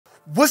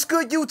What's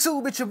good,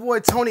 YouTube? It's your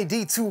boy Tony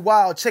D2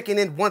 Wild checking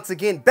in once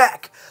again,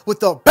 back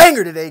with a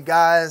banger today,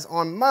 guys,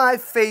 on my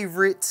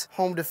favorite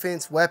home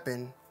defense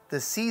weapon, the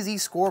CZ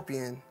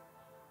Scorpion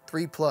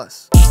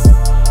 3+.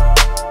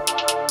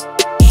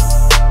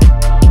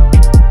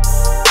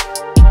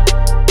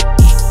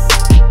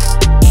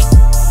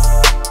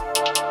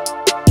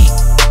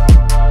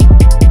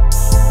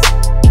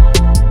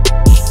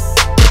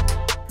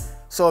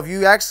 So if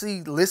you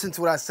actually listen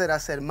to what I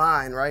said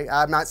mine, right?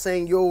 I'm not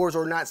saying yours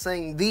or not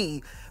saying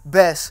the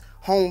best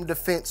home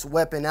defense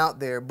weapon out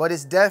there, but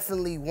it's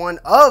definitely one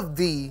of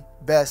the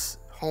best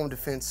home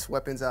defense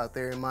weapons out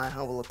there in my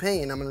humble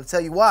opinion. I'm gonna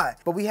tell you why.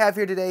 But we have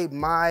here today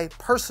my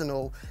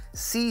personal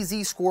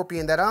CZ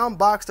Scorpion that I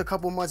unboxed a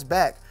couple months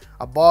back.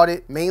 I bought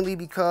it mainly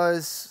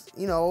because,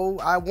 you know,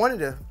 I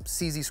wanted a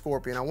CZ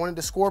Scorpion. I wanted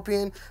the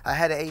Scorpion. I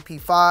had an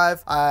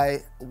AP5.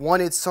 I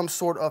wanted some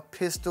sort of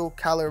pistol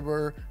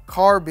caliber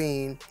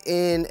carbine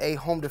in a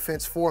home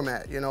defense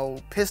format. You know,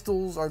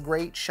 pistols are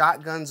great,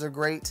 shotguns are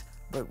great,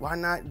 but why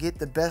not get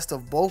the best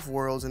of both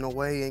worlds in a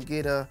way and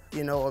get a,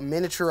 you know, a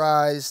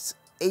miniaturized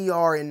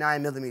AR in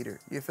 9mm,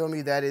 you feel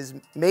me, that is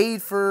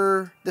made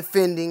for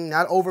defending,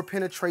 not over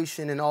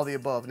penetration and all the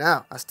above.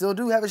 Now, I still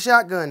do have a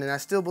shotgun, and I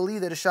still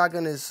believe that a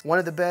shotgun is one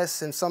of the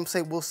best, and some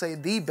will say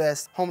the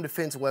best home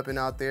defense weapon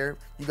out there.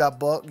 You got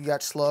buck, you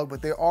got slug,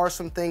 but there are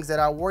some things that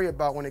I worry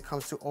about when it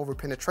comes to over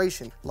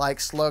penetration, like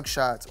slug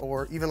shots,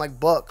 or even like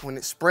buck when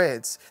it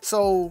spreads.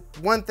 So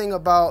one thing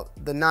about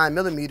the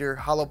 9mm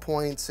hollow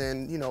points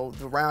and, you know,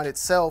 the round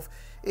itself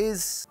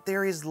is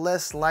there is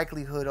less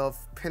likelihood of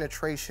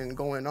penetration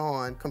going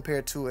on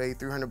compared to a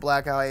 300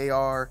 blackout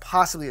AR,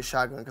 possibly a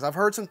shotgun. Because I've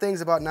heard some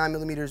things about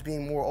 9mm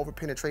being more over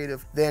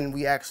penetrative than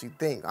we actually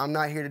think. I'm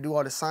not here to do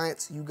all the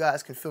science. You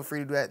guys can feel free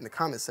to do that in the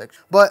comment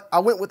section. But I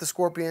went with the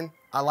Scorpion.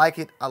 I like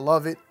it, I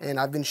love it, and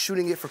I've been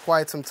shooting it for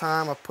quite some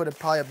time. I've put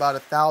probably about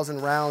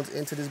 1,000 rounds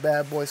into this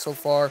bad boy so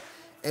far.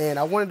 And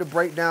I wanted to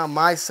break down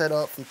my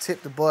setup from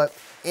tip to butt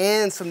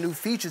and some new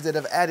features that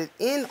I've added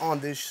in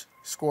on this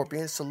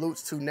Scorpion.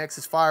 Salutes to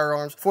Nexus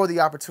Firearms for the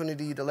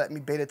opportunity to let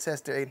me beta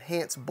test their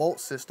enhanced bolt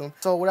system.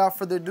 So without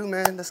further ado,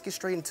 man, let's get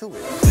straight into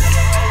it.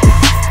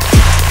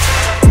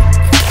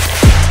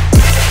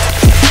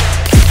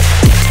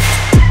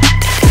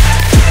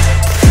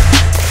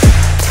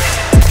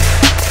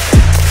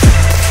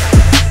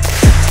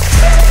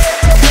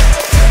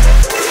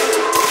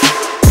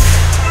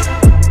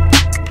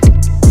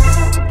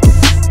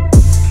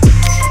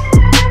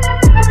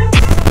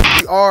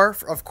 Are,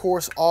 of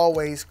course,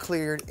 always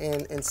cleared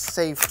in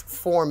safe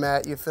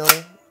format, you feel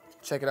me?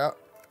 Check it out,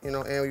 you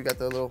know, and we got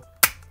the little,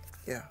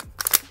 yeah,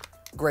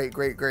 great.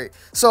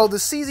 So the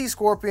CZ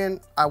Scorpion,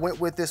 I went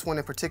with this one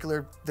in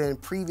particular than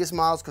previous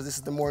models because this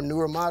is the more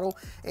newer model,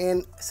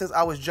 and since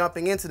I was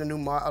jumping into the new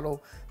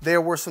model,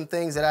 there were some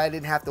things that I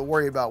didn't have to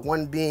worry about,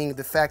 one being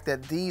the fact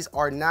that these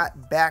are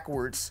not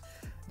backwards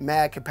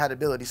mag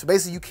compatibility. So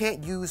basically you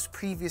can't use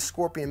previous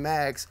Scorpion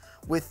mags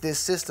with this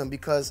system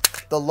because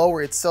the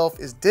lower itself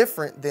is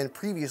different than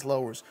previous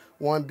lowers.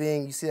 One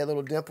being, you see that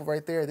little dimple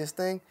right there, this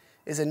thing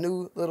is a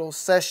new little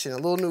session, a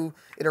little new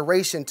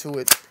iteration to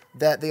it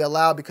that they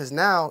allow, because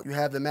now you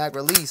have the mag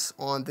release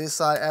on this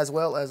side as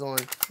well as on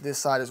this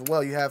side as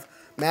well. You have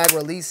mag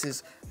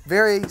releases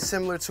very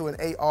similar to an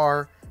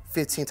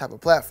AR-15 type of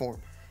platform.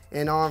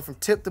 And on from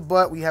tip to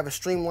butt, we have a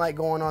stream light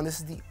going on. This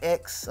is the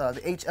X,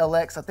 the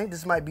HLX. I think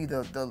this might be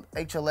the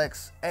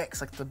HLX X,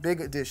 like the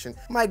big edition.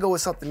 Might go with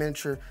something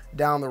miniature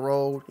down the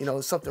road. You know,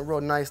 something real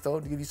nice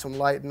though to give you some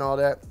light and all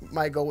that.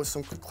 Might go with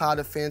some cloud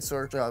defense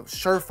or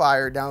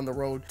Surefire down the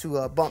road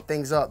to bump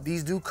things up.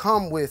 These do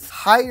come with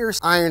higher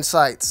iron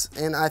sights,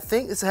 and I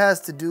think this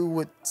has to do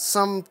with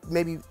some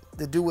maybe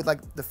to do with like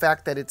the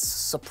fact that it's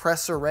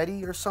suppressor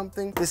ready or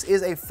something. This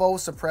is a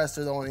faux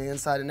suppressor though on the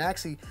inside, and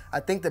actually I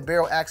think the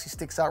barrel actually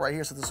sticks out right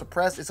here. So the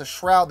suppress, it's a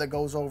shroud that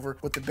goes over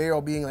with the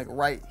barrel being like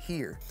right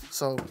here.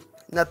 So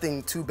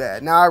nothing too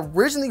bad. Now I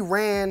originally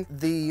ran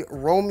the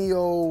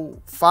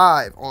Romeo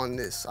 5 on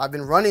this. I've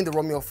been running the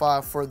Romeo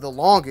 5 for the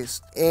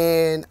longest,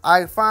 and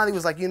I finally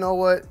was like, you know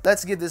what,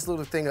 let's give this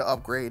little thing an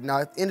upgrade. Now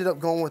I ended up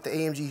going with the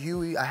AMG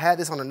Huey. I had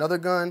this on another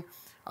gun.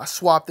 I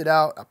swapped it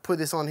out. I put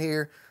this on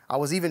here. I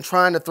was even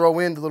trying to throw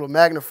in the little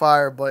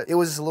magnifier, but it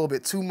was just a little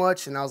bit too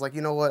much, and I was like, you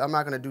know what, I'm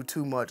not gonna do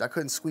too much. I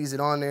couldn't squeeze it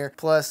on there.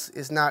 Plus,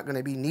 it's not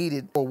gonna be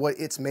needed for what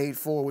it's made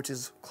for, which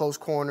is close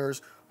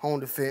corners,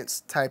 home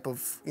defense type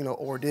of, you know,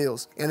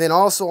 ordeals. And then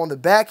also on the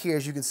back here,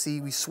 as you can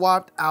see, we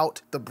swapped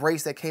out the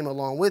brace that came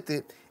along with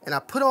it, and I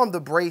put on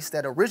the brace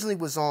that originally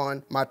was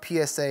on my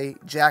PSA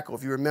Jackal.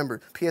 If you remember,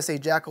 PSA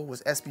Jackal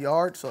was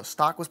SBR'd, so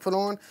stock was put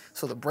on.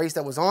 So the brace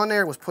that was on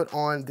there was put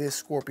on this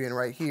Scorpion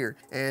right here.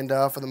 And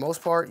for the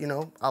most part, you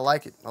know, I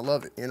like it. I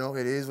love it. You know,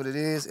 it is what it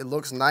is. It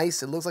looks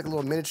nice. It looks like a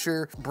little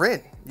miniature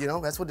Bren. You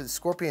know, that's what the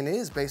Scorpion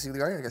is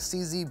basically, right? Like a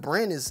CZ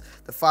Bren is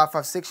the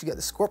 5.56. You got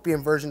the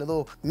Scorpion version, the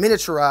little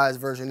miniaturized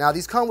version. Now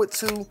these come with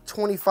two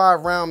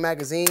 25 round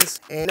magazines.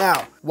 And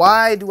now,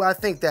 why do I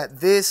think that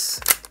this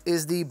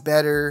is the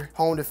better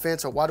home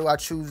defense, or why do I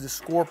choose the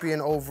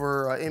Scorpion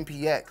over an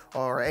MPX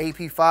or an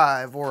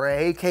AP5 or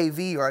an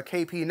AKV or a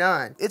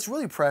KP9? It's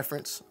really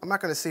preference. I'm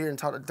not gonna sit here and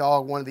talk to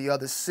dog one or the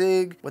other.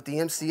 SIG with the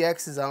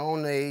MCXs, I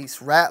own a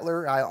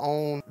Rattler, I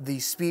own the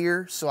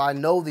Spear, so I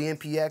know the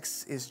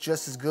MPX is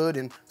just as good,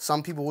 and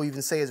some people will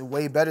even say it's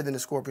way better than the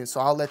Scorpion, so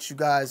I'll let you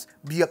guys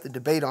be up to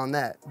debate on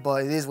that,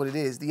 but it is what it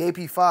is. The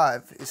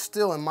AP5 is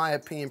still, in my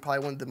opinion,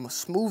 probably one of the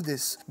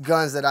smoothest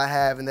guns that I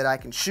have and that I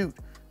can shoot.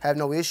 Have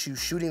no issue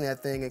shooting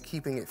that thing and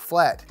keeping it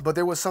flat. But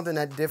there was something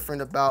that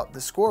different about the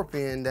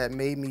Scorpion that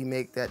made me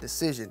make that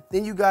decision.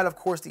 Then you got, of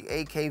course, the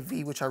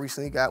AKV, which I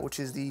recently got, which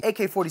is the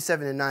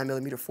AK-47 in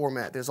 9mm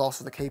format. There's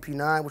also the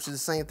KP9, which is the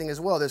same thing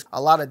as well. There's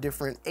a lot of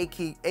different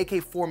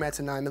AK formats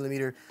in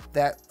 9mm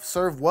that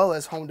serve well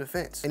as home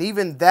defense. And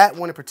even that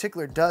one in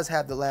particular does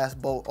have the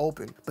last bolt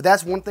open. But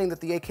that's one thing that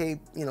the the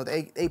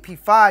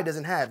AP5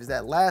 doesn't have, is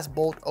that last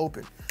bolt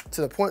open.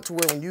 To the point to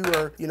where when you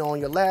are, on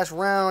your last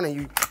round and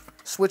you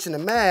switching the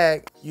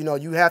mag,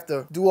 you have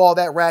to do all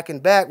that racking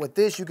back. With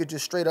this, you could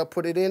just straight up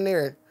put it in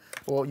there.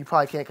 Well, you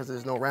probably can't because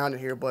there's no round in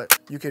here, but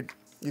you could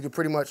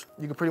pretty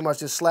much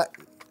just slap.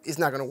 It's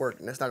not gonna work.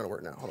 That's not gonna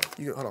work now. Hold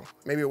on. Hold on.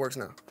 Maybe it works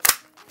now.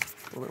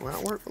 Will it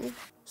not work for me?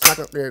 It's not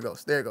gonna, there it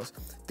goes. There it goes.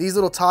 These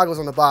little toggles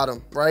on the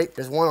bottom, right?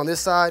 There's one on this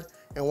side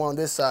and one on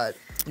this side.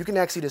 You can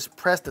actually just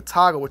press the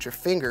toggle with your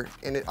finger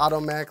and it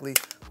automatically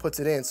puts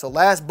it in. So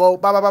last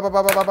bolt,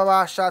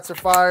 shots are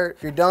fired.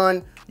 You're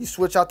done. You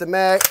switch out the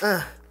mag.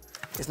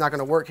 It's not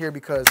gonna work here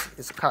because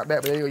it's caught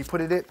back, but there you go, you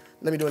put it in.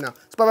 Let me do it now.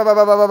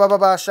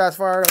 Shots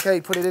fired, okay,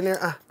 you put it in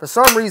there. For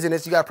some reason, you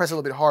gotta press a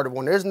little bit harder.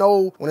 When there's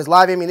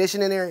live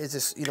ammunition in there, it's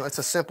just, it's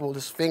a simple,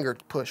 just finger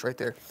push right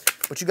there.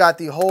 But you got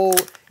the whole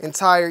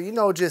entire,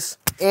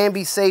 just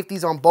ambi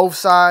safeties on both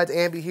sides,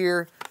 ambi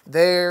here,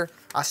 there.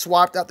 I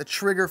swapped out the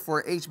trigger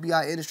for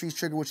HBI Industries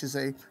trigger, which is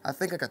I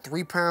think like a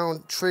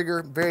 3-pound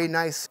trigger. Very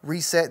nice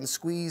reset and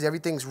squeeze.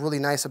 Everything's really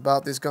nice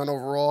about this gun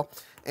overall.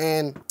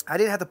 And I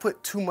didn't have to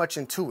put too much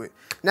into it.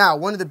 Now,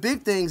 one of the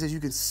big things, as you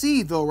can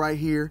see though right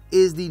here,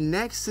 is the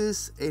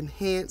Nexus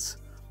Enhance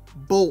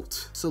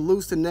Bolt.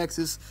 Salutes to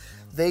Nexus.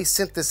 They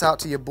sent this out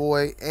to your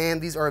boy,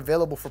 and these are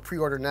available for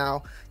pre-order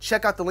now.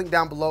 Check out the link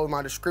down below in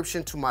my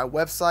description to my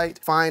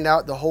website. Find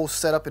out the whole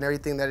setup and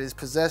everything that is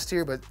possessed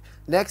here, but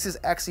Nexus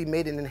actually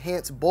made an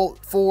enhanced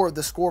bolt for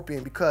the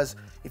Scorpion because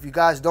if you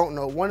guys don't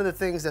know, one of the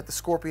things that the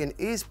Scorpion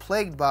is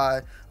plagued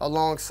by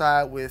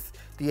alongside with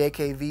the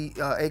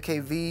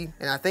AKV,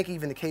 and I think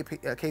even the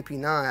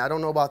KP9, I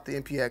don't know about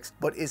the MPX,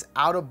 but is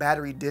out of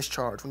battery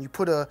discharge. When you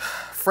put a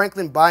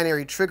Franklin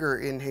binary trigger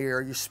in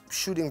here, you're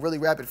shooting really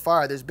rapid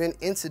fire. There's been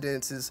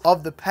incidences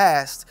of the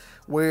past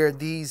where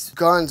these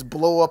guns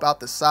blow up out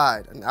the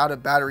side and out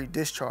of battery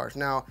discharge.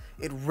 Now,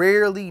 it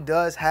rarely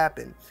does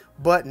happen,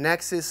 but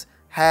Nexus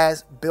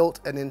has built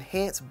an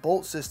enhanced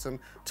bolt system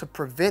to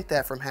prevent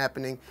that from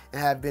happening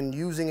and have been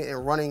using it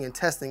and running and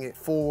testing it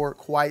for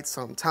quite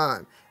some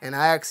time. And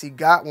I actually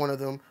got one of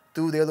them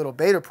through their little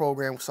beta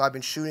program, so I've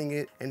been shooting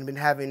it and been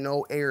having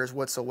no errors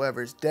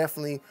whatsoever. It's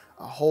definitely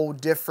a whole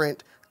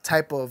different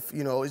type of,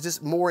 it's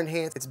just more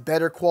enhanced. It's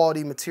better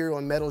quality material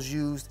and metals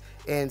used,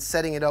 and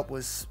setting it up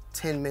was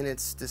 10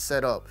 minutes to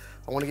set up.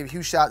 I want to give a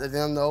huge shout out to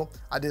them though.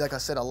 I did, like I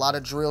said, a lot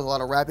of drills, a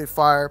lot of rapid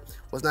fire,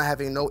 was not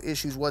having no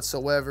issues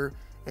whatsoever.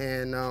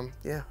 And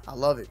yeah, I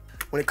love it.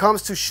 When it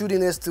comes to shooting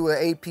this through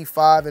an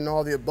AP5 and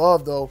all the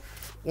above though,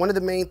 one of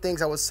the main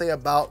things I would say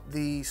about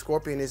the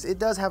Scorpion is it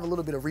does have a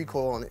little bit of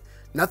recoil on it.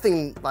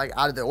 Nothing like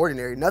out of the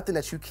ordinary, nothing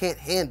that you can't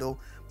handle,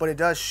 but it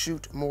does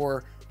shoot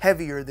more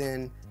heavier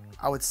than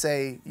I would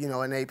say, an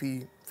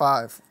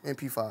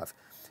MP5.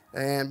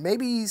 And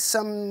maybe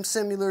some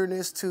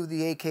similarness to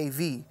the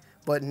AKV,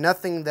 but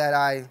nothing that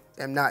I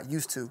am not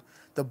used to.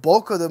 The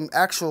bulk of the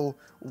actual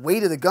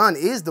weight of the gun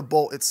is the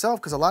bolt itself,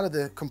 because a lot of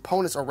the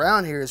components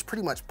around here is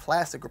pretty much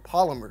plastic or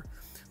polymer.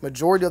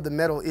 Majority of the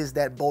metal is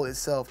that bolt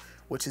itself,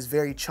 which is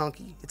very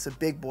chunky. It's a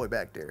big boy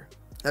back there.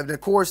 And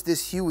of course,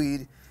 this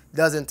Huey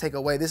doesn't take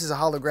away. This is a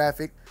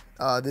holographic.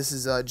 This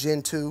is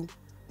Gen 2,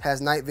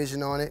 has night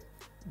vision on it.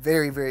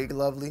 Very, very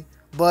lovely.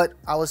 But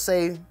I would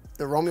say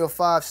the Romeo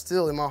 5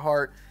 still in my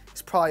heart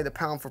is probably the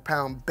pound for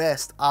pound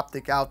best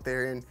optic out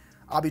there, and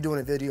I'll be doing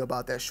a video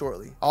about that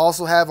shortly. I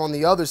also have on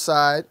the other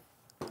side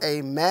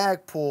a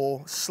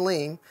Magpul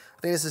sling.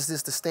 I think this is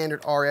just the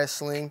standard RS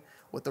sling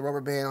with the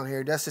rubber band on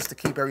here. That's just to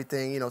keep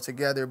everything,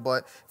 together.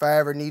 But if I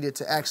ever needed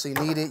to actually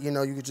need it, you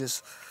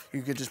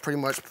could just pretty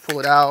much pull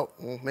it out.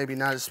 Well, maybe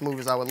not as smooth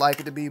as I would like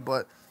it to be,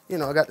 but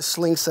I got the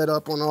sling set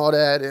up on all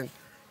that, and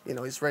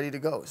it's ready to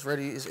go. It's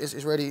ready.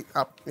 It's ready.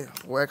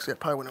 Well, actually, I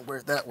probably wouldn't wear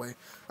it that way.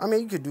 I mean,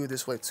 you could do it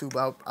this way too,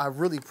 but I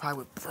really probably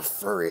would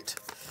prefer it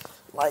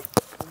like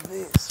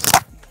this.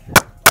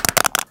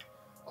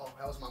 Oh,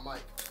 that was my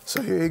mic.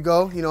 So here you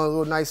go, a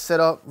little nice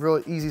setup,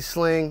 real easy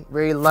sling,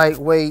 very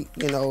lightweight,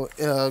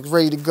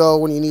 ready to go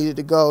when you need it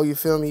to go, you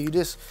feel me?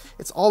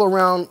 It's all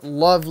around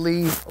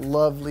lovely,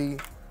 lovely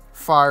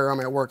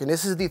firearm at work. And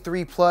this is the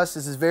 3 Plus,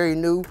 this is very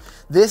new.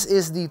 This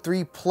is the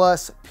 3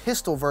 Plus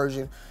pistol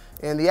version.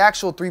 And the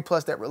actual 3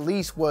 Plus that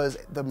released was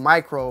the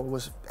micro,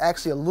 was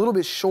actually a little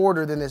bit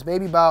shorter than this,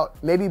 maybe about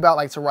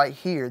like to right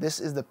here. This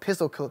is the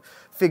pistol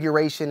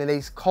configuration, and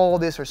they call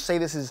this or say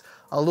this is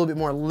a little bit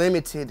more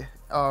limited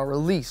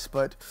release,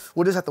 but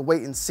we'll just have to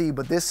wait and see.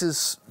 But this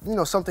is, you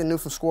know, something new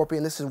from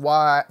Scorpion. This is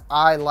why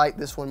I like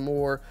this one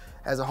more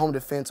as a home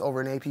defense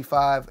over an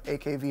AP5,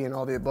 AKV, and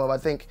all the above. I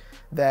think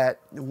that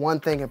one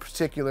thing in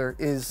particular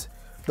is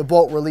the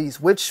bolt release,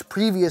 which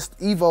previous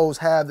EVOs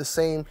have the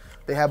same.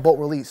 They have bolt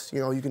release. You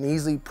know, you can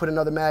easily put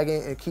another mag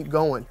in and keep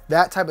going.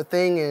 That type of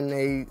thing in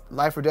a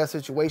life or death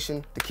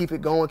situation, to keep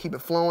it going, keep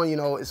it flowing, you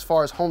know, as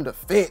far as home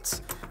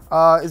defense,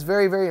 is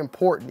very, very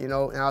important, you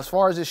know. Now, as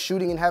far as just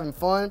shooting and having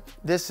fun,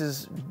 this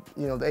is,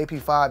 you know, the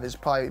AP5 is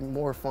probably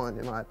more fun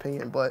in my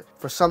opinion. But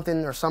for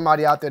something or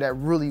somebody out there that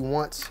really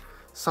wants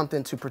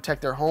something to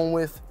protect their home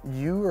with,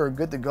 you are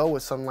good to go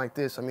with something like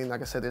this. I mean,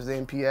 like I said, there's the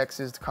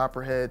MPXs, the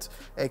Copperheads,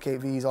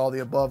 AKVs, all the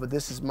above, but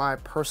this is my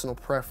personal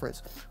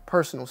preference,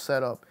 personal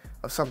setup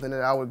of something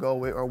that I would go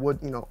with, or would,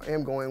 you know,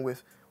 am going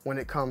with when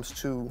it comes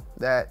to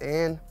that.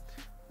 And,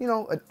 you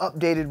know, an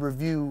updated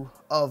review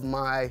of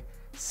my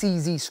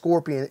CZ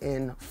Scorpion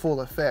in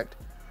full effect.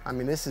 I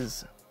mean, this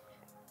is,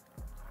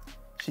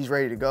 she's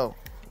ready to go.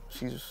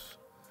 She's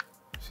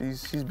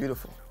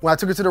beautiful. When I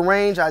took it to the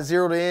range, I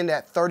zeroed in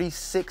at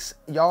 36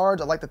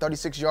 yards. I like the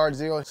 36-yard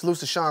zero. Salute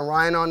to Sean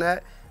Ryan on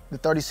that. The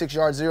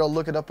 36-yard zero,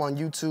 look it up on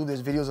YouTube.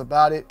 There's videos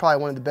about it.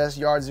 Probably one of the best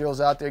yard zeros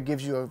out there.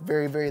 Gives you a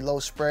very, very low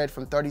spread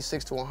from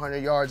 36 to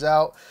 100 yards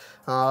out.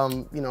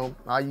 You know,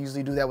 I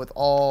usually do that with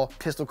all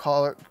pistol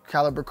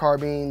caliber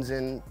carbines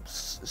and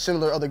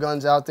similar other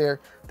guns out there.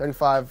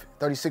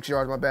 36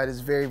 yards, my bad, is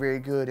very, very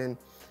good. And,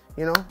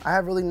 you know, I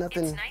have really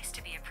nothing. It's nice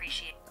to be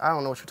appreciated. I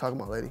don't know what you're talking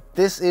about, lady.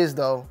 This is,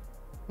 though,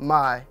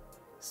 my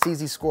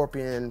CZ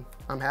Scorpion.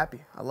 I'm happy.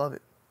 I love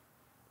it.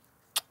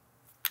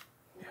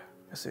 Yeah,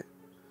 that's it.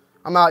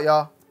 I'm out,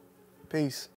 y'all. Peace.